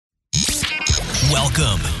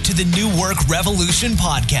Welcome to the New Work Revolution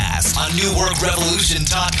podcast on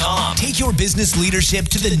newworkrevolution.com. Take your business leadership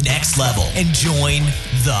to the next level and join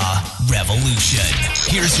the revolution.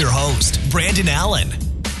 Here's your host, Brandon Allen.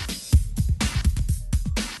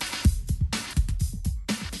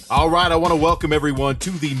 All right, I want to welcome everyone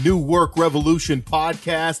to the New Work Revolution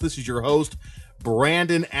podcast. This is your host,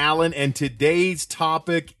 Brandon Allen, and today's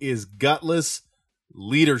topic is gutless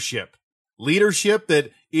leadership. Leadership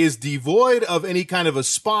that is devoid of any kind of a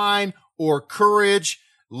spine or courage.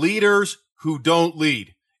 Leaders who don't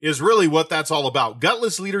lead is really what that's all about.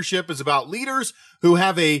 Gutless leadership is about leaders who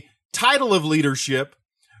have a title of leadership,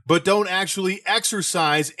 but don't actually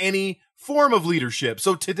exercise any form of leadership.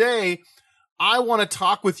 So today, I want to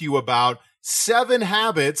talk with you about 7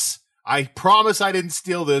 habits. I promise I didn't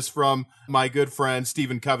steal this from my good friend,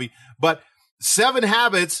 Stephen Covey, but 7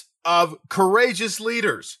 habits of courageous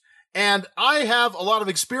leaders. And I have a lot of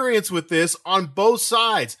experience with this on both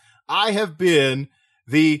sides. I have been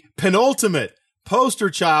the penultimate poster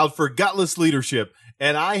child for gutless leadership,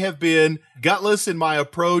 and I have been gutless in my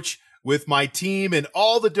approach with my team in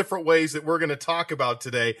all the different ways that we're going to talk about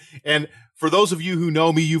today. And for those of you who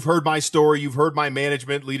know me, you've heard my story. You've heard my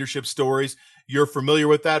management leadership stories. You're familiar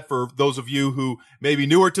with that. For those of you who may be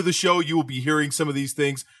newer to the show, you will be hearing some of these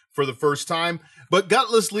things for the first time. But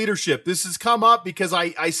gutless leadership, this has come up because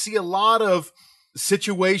I see a lot of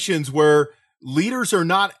situations where leaders are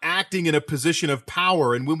not acting in a position of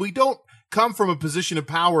power. And when we don't come from a position of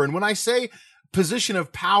power, and when I say position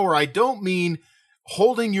of power, I don't mean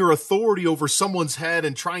holding your authority over someone's head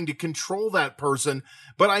and trying to control that person,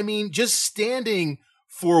 but I mean just standing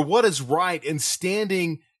for what is right and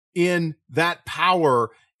standing in that power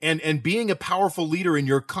and being a powerful leader in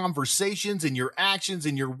your conversations, in your actions,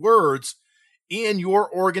 in your words, in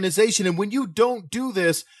your organization. And when you don't do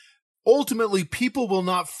this, ultimately people will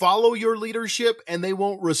not follow your leadership and they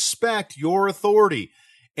won't respect your authority.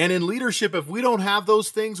 And in leadership, if we don't have those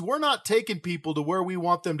things, we're not taking people to where we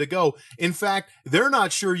want them to go. In fact, they're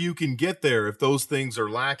not sure you can get there if those things are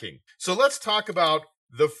lacking. So let's talk about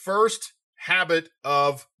the first habit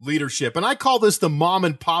of leadership. And I call this the mom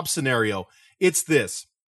and pop scenario. It's this.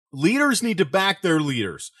 Leaders need to back their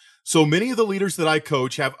leaders. So many of the leaders that I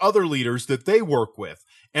coach have other leaders that they work with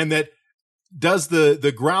and that does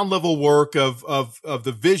the ground level work of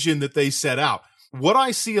the vision that they set out. What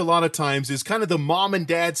I see a lot of times is kind of the mom and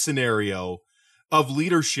dad scenario of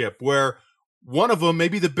leadership where one of them,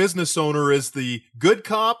 maybe the business owner, is the good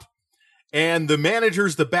cop and the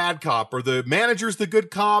manager's the bad cop, or the manager's the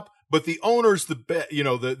good cop, but the owner's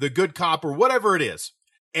the good cop, or whatever it is.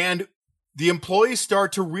 And the employees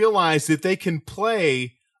start to realize that they can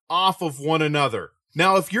play off of one another.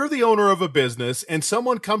 Now, if you're the owner of a business and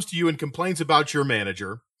someone comes to you and complains about your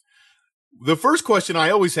manager, the first question I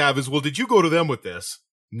always have is, well, did you go to them with this?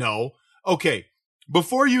 No. Okay.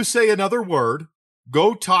 Before you say another word,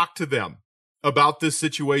 go talk to them about this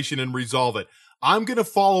situation and resolve it. I'm going to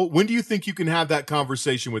follow. When do you think you can have that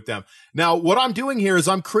conversation with them? Now, what I'm doing here is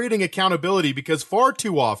I'm creating accountability, because far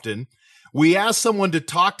too often we ask someone to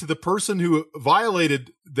talk to the person who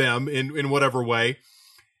violated them in whatever way.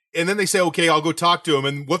 And then they say, okay, I'll go talk to them.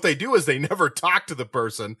 And what they do is they never talk to the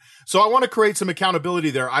person. So I want to create some accountability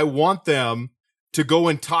there. I want them to go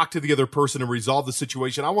and talk to the other person and resolve the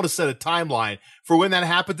situation. I want to set a timeline for when that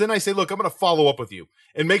happens. Then I say, look, I'm going to follow up with you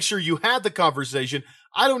and make sure you had the conversation.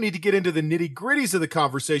 I don't need to get into the nitty gritties of the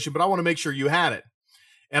conversation, but I want to make sure you had it.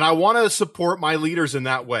 And I want to support my leaders in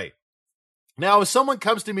that way. Now, if someone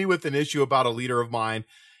comes to me with an issue about a leader of mine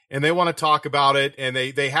and they want to talk about it and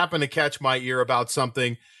they happen to catch my ear about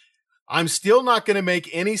something, I'm still not going to make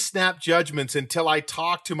any snap judgments until I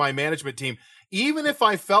talk to my management team. Even if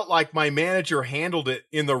I felt like my manager handled it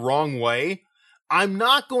in the wrong way, I'm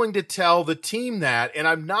not going to tell the team that, and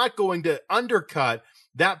I'm not going to undercut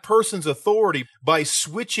that person's authority by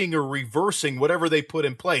switching or reversing whatever they put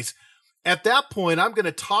in place. At that point, I'm going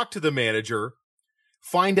to talk to the manager,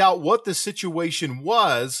 find out what the situation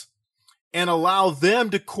was, and allow them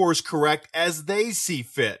to course correct as they see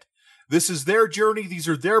fit. This is their journey. These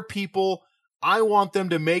are their people. I want them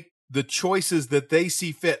to make the choices that they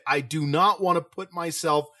see fit. I do not want to put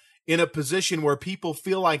myself in a position where people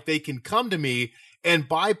feel like they can come to me and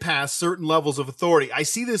bypass certain levels of authority. I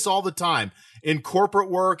see this all the time in corporate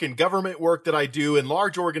work and government work that I do. In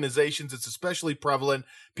large organizations, it's especially prevalent.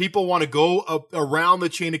 People want to go around the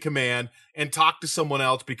chain of command and talk to someone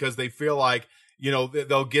else because they feel like,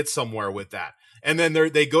 they'll get somewhere with that. And then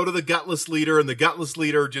they go to the gutless leader, and the gutless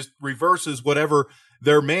leader just reverses whatever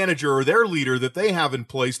their manager or their leader that they have in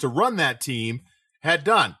place to run that team had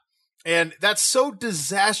done. And that's so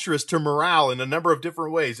disastrous to morale in a number of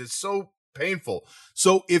different ways. It's so painful.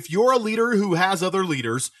 So if you're a leader who has other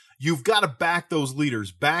leaders, you've got to back those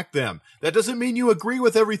leaders, back them. That doesn't mean you agree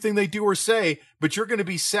with everything they do or say, but you're going to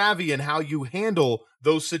be savvy in how you handle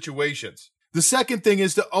those situations. The second thing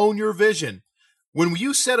is to own your vision. When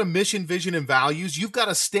you set a mission, vision, and values, you've got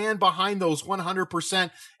to stand behind those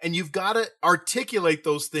 100%, and you've got to articulate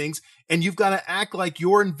those things, and you've got to act like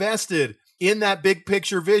you're invested in that big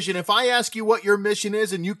picture vision. If I ask you what your mission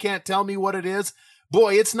is and you can't tell me what it is,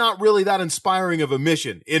 boy, it's not really that inspiring of a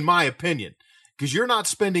mission, in my opinion, because you're not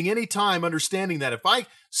spending any time understanding that. If I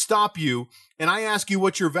stop you and I ask you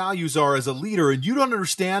what your values are as a leader and you don't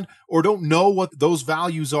understand or don't know what those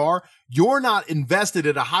values are, you're not invested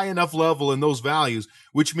at a high enough level in those values,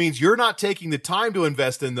 which means you're not taking the time to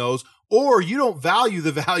invest in those, or you don't value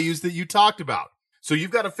the values that you talked about. So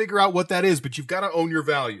you've got to figure out what that is, but you've got to own your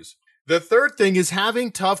values. The third thing is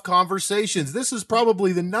having tough conversations. This is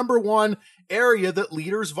probably the number one area that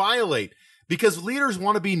leaders violate, because leaders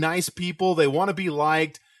want to be nice people. They want to be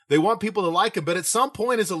liked. They want people to like them. But at some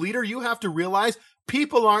point as a leader, you have to realize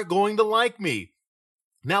people aren't going to like me.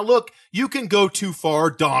 Now, look, you can go too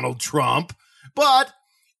far, Donald Trump, but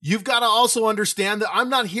you've got to also understand that I'm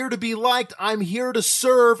not here to be liked. I'm here to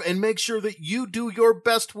serve and make sure that you do your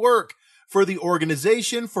best work for the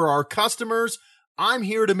organization, for our customers. I'm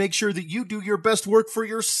here to make sure that you do your best work for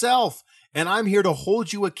yourself, and I'm here to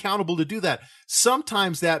hold you accountable to do that.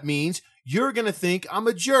 Sometimes that means you're going to think I'm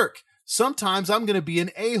a jerk. Sometimes I'm going to be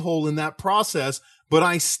an a-hole in that process, but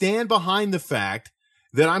I stand behind the fact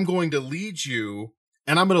that I'm going to lead you,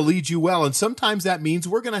 and I'm going to lead you well. And sometimes that means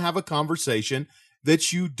we're going to have a conversation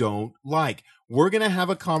that you don't like. We're going to have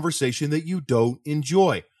a conversation that you don't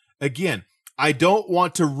enjoy. Again, I don't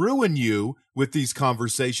want to ruin you with these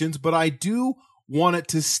conversations, but I do want it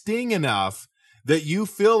to sting enough that you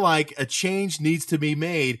feel like a change needs to be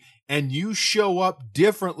made and you show up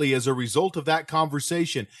differently as a result of that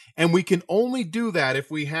conversation. And we can only do that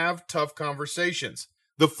if we have tough conversations.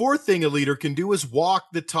 The fourth thing a leader can do is walk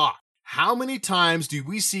the talk. How many times do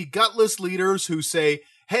we see gutless leaders who say,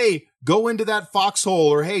 hey, go into that foxhole,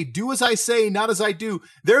 or hey, do as I say, not as I do?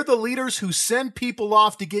 They're the leaders who send people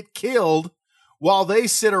off to get killed while they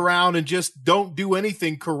sit around and just don't do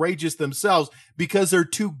anything courageous themselves because they're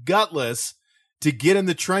too gutless to get in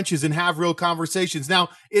the trenches and have real conversations. Now,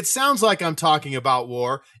 it sounds like I'm talking about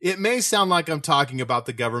war. It may sound like I'm talking about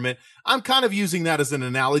the government. I'm kind of using that as an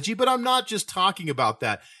analogy, but I'm not just talking about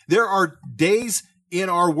that. There are days in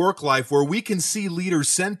our work life where we can see leaders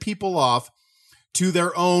send people off to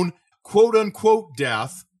their own quote unquote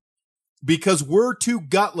death because we're too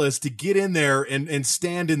gutless to get in there and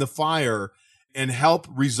stand in the fire and help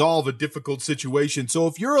resolve a difficult situation. So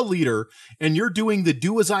if you're a leader and you're doing the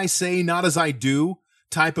do as I say, not as I do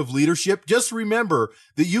type of leadership, just remember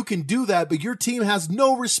that you can do that, but your team has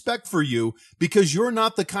no respect for you because you're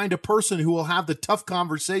not the kind of person who will have the tough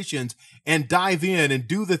conversations and dive in and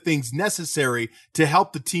do the things necessary to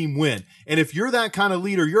help the team win. And if you're that kind of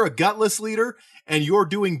leader, you're a gutless leader and you're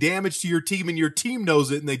doing damage to your team and your team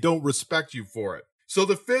knows it and they don't respect you for it. So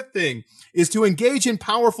the fifth thing is to engage in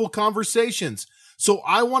powerful conversations. So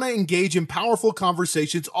I want to engage in powerful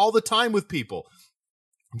conversations all the time with people.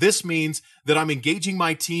 This means that I'm engaging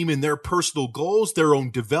my team in their personal goals, their own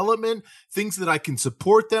development, things that I can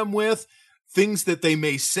support them with, things that they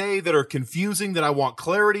may say that are confusing that I want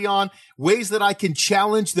clarity on, ways that I can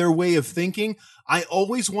challenge their way of thinking. I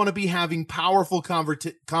always want to be having powerful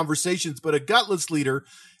conversations, but a gutless leader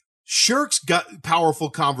shirks powerful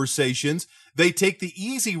conversations. They take the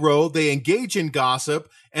easy road, they engage in gossip,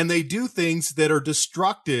 and they do things that are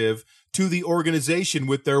destructive to the organization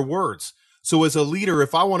with their words. So as a leader,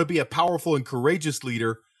 if I want to be a powerful and courageous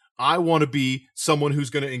leader, I want to be someone who's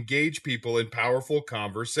going to engage people in powerful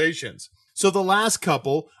conversations. So the last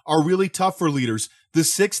couple are really tough for leaders. The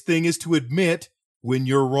sixth thing is to admit when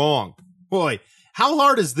you're wrong. Boy, how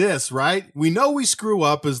hard is this, right? We know we screw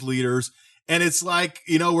up as leaders, and it's like,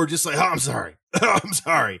 we're just like, oh, I'm sorry. I'm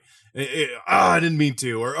sorry. I didn't mean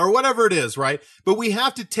to, or whatever it is, right? But we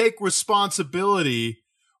have to take responsibility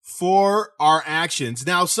for our actions.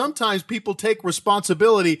 Now, sometimes people take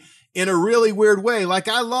responsibility in a really weird way. Like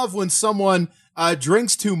I love when someone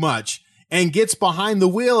drinks too much and gets behind the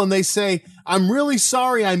wheel and they say, I'm really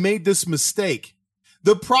sorry I made this mistake.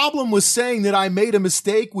 The problem with saying that I made a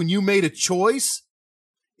mistake when you made a choice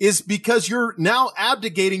is because you're now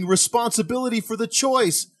abdicating responsibility for the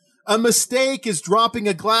choice. A mistake is dropping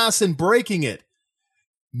a glass and breaking it.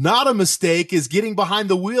 Not a mistake is getting behind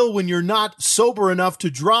the wheel when you're not sober enough to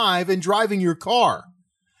drive and driving your car.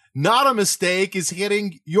 Not a mistake is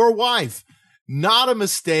hitting your wife. Not a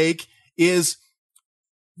mistake is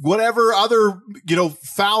whatever other,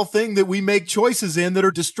 foul thing that we make choices in that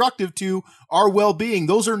are destructive to our well-being.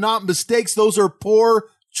 Those are not mistakes. Those are poor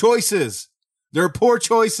choices. They're poor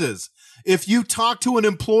choices. If you talk to an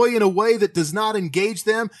employee in a way that does not engage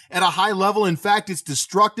them at a high level, in fact, it's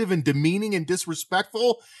destructive and demeaning and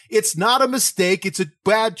disrespectful, it's not a mistake. It's a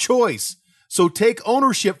bad choice. So take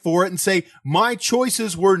ownership for it and say, my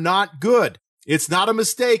choices were not good. It's not a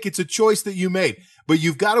mistake. It's a choice that you made. But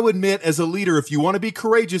you've got to admit as a leader, if you want to be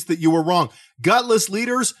courageous, that you were wrong. Gutless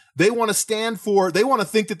leaders, they want to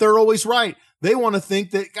think that they're always right. They want to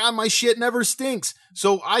think that, God, my shit never stinks.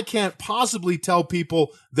 So I can't possibly tell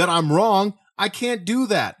people that I'm wrong. I can't do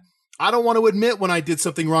that. I don't want to admit when I did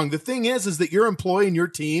something wrong. The thing is that your employee and your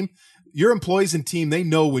team, your employees and team, they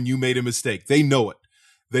know when you made a mistake. They know it.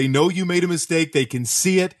 They know you made a mistake. They can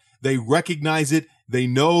see it. They recognize it. They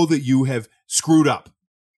know that you have screwed up.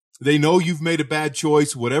 They know you've made a bad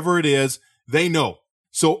choice, whatever it is, they know.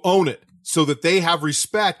 So own it so that they have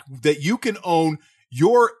respect that you can own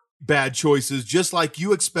your bad choices just like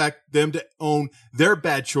you expect them to own their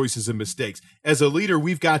bad choices and mistakes. As a leader,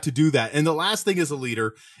 we've got to do that. And the last thing as a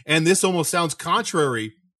leader, and this almost sounds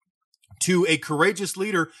contrary to a courageous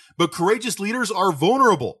leader, but courageous leaders are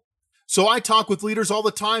vulnerable. So I talk with leaders all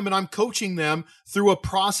the time and I'm coaching them through a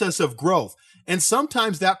process of growth. And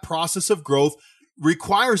sometimes that process of growth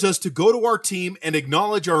requires us to go to our team and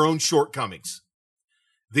acknowledge our own shortcomings.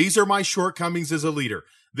 These are my shortcomings as a leader.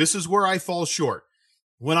 This is where I fall short.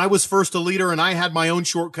 When I was first a leader and I had my own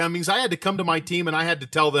shortcomings, I had to come to my team and I had to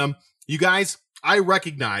tell them, you guys, I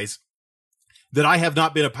recognize that I have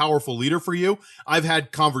not been a powerful leader for you. I've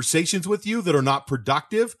had conversations with you that are not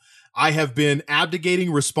productive. I have been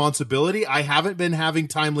abdicating responsibility. I haven't been having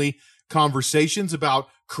timely conversations about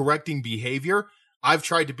correcting behavior. I've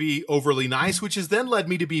tried to be overly nice, which has then led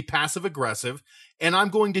me to be passive aggressive, and I'm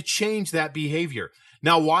going to change that behavior.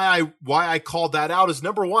 Now, why I called that out is,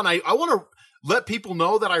 number one, I want to let people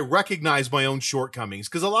know that I recognize my own shortcomings,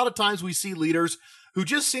 because a lot of times we see leaders who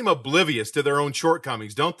just seem oblivious to their own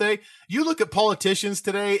shortcomings, don't they? You look at politicians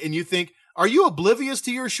today and you think, are you oblivious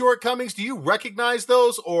to your shortcomings? Do you recognize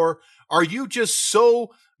those? Or are you just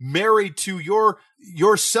so married to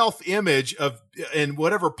your self-image and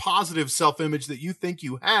whatever positive self-image that you think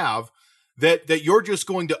you have, that you're just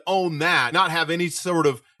going to own that, not have any sort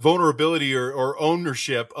of vulnerability or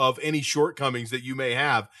ownership of any shortcomings that you may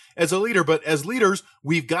have as a leader? But as leaders,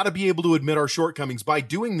 we've got to be able to admit our shortcomings. By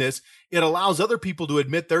doing this, it allows other people to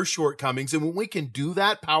admit their shortcomings. And when we can do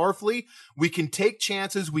that powerfully, we can take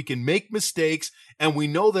chances, we can make mistakes, and we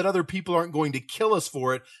know that other people aren't going to kill us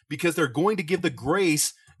for it, because they're going to give the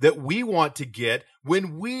grace that we want to get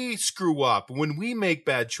when we screw up, when we make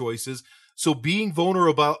bad choices. So being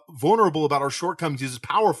vulnerable about our shortcomings is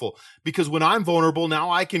powerful, because when I'm vulnerable, now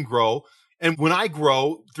I can grow. And when I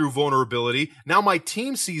grow through vulnerability, now my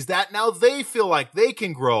team sees that. Now they feel like they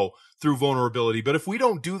can grow through vulnerability. But if we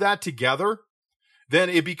don't do that together, then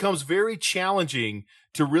it becomes very challenging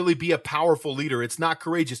to really be a powerful leader. It's not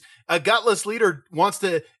courageous. A gutless leader wants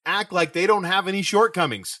to act like they don't have any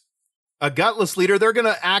shortcomings. A gutless leader, they're going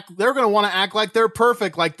to want to act like they're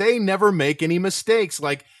perfect, like they never make any mistakes,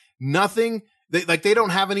 like nothing, they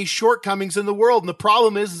don't have any shortcomings in the world. And the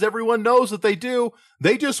problem is everyone knows that they do.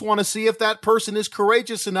 They just want to see if that person is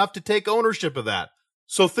courageous enough to take ownership of that.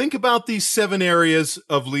 So think about these 7 areas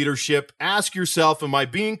of leadership. Ask yourself, am I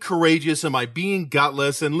being courageous? Am I being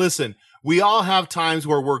gutless? And listen, we all have times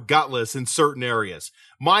where we're gutless in certain areas.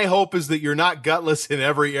 My hope is that you're not gutless in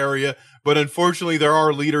every area, but unfortunately there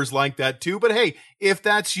are leaders like that too. But hey, if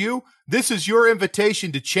that's you, this is your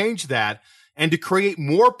invitation to change that and to create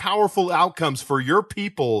more powerful outcomes for your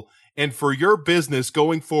people and for your business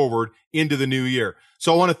going forward into the new year.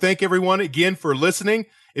 So I want to thank everyone again for listening.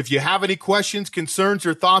 If you have any questions, concerns,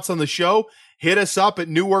 or thoughts on the show, hit us up at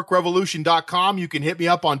newworkrevolution.com. You can hit me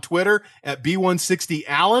up on Twitter at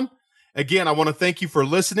B160Allen. Again, I want to thank you for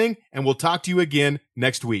listening, and we'll talk to you again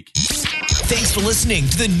next week. Thanks for listening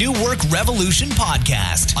to the New Work Revolution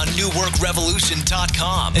podcast on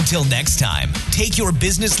newworkrevolution.com. Until next time, take your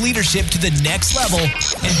business leadership to the next level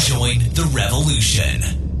and join the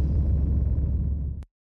revolution.